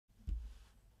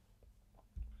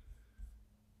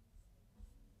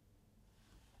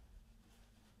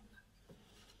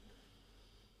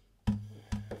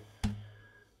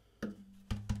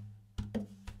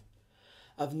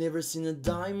I've never seen a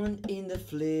diamond in the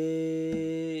flesh.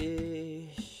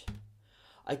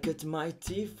 I cut my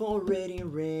teeth for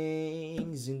wedding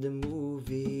rings in the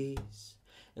movies,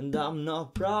 and I'm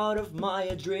not proud of my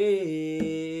address.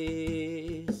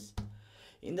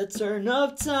 In the turn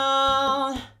of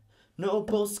town, no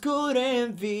postcode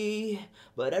envy,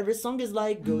 but every song is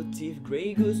like gold teeth,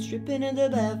 grey goose tripping in the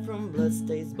bathroom, blood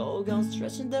stains, ball gowns,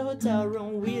 trash in the hotel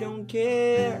room. We don't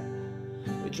care.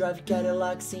 We drive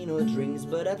Cadillacs, see no drinks,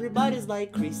 but everybody's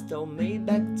like crystal,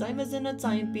 Maybach, timers in a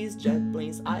timepiece, jet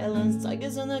planes, islands,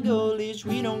 tigers on a gold leash.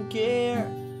 We don't care.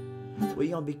 We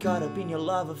won't be caught up in your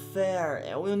love affair,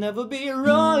 and we'll never be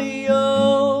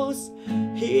royals.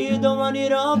 Here don't want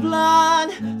it all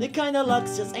blood, the kind of luck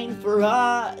just ain't for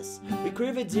us. We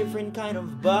crave a different kind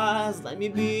of buzz. Let me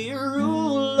be your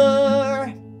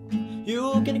ruler.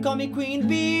 You can call me Queen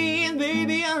Bee, and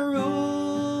baby I rule.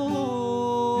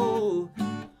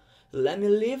 Let me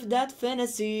live that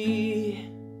fantasy.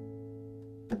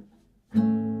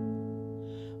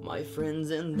 My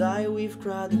friends and I, we've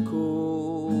cried the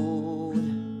cold.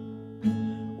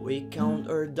 We count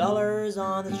our dollars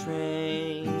on the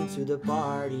train to the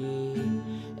party,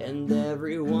 and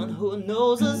everyone who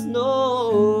knows us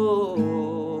knows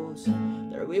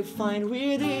that we're fine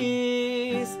with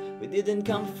this. We didn't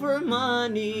come for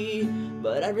money,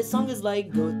 but every song is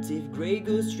like gold teeth, grey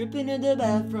goose tripping in the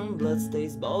bathroom, blood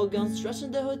stains, ball gowns, trash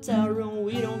in the hotel room.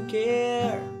 We don't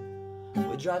care.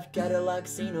 We drive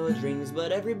Cadillacs, see no dreams,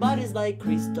 but everybody's like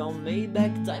crystal,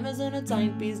 Maybach, timers in a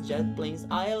timepiece, jet planes,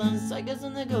 islands, tigers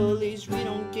on the gold leash. We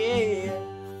don't care.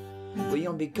 We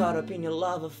won't be caught up in your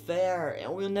love affair,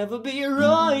 and we'll never be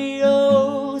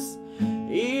royals.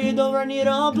 You don't run it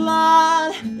all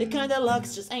blood, the kind of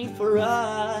luck's just ain't for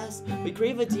us. We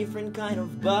crave a different kind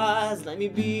of buzz. Let me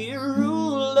be your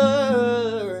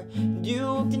ruler.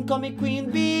 You can call me Queen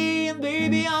Bee, and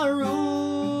baby I'll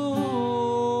rule.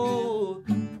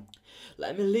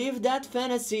 Let me live that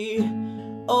fantasy.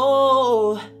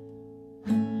 Oh,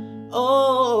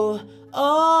 oh,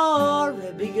 oh,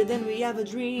 we're bigger than we ever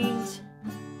dreamed,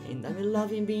 and I'm in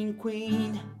love in being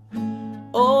queen.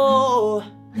 Oh,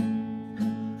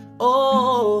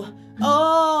 oh,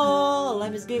 oh,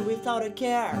 life is gay without a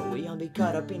care. We won't be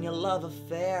caught up in your love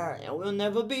affair, and we'll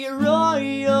never be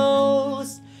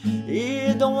royals.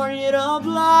 You don't worry it all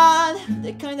blood,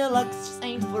 the kind of luck just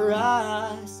ain't for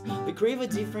us. We crave a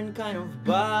different kind of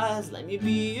buzz. Let me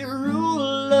be your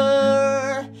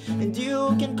ruler, and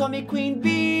you can call me Queen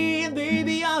Bee, and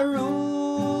baby I'll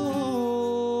rule.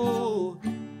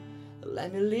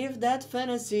 Let me live that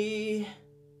fantasy.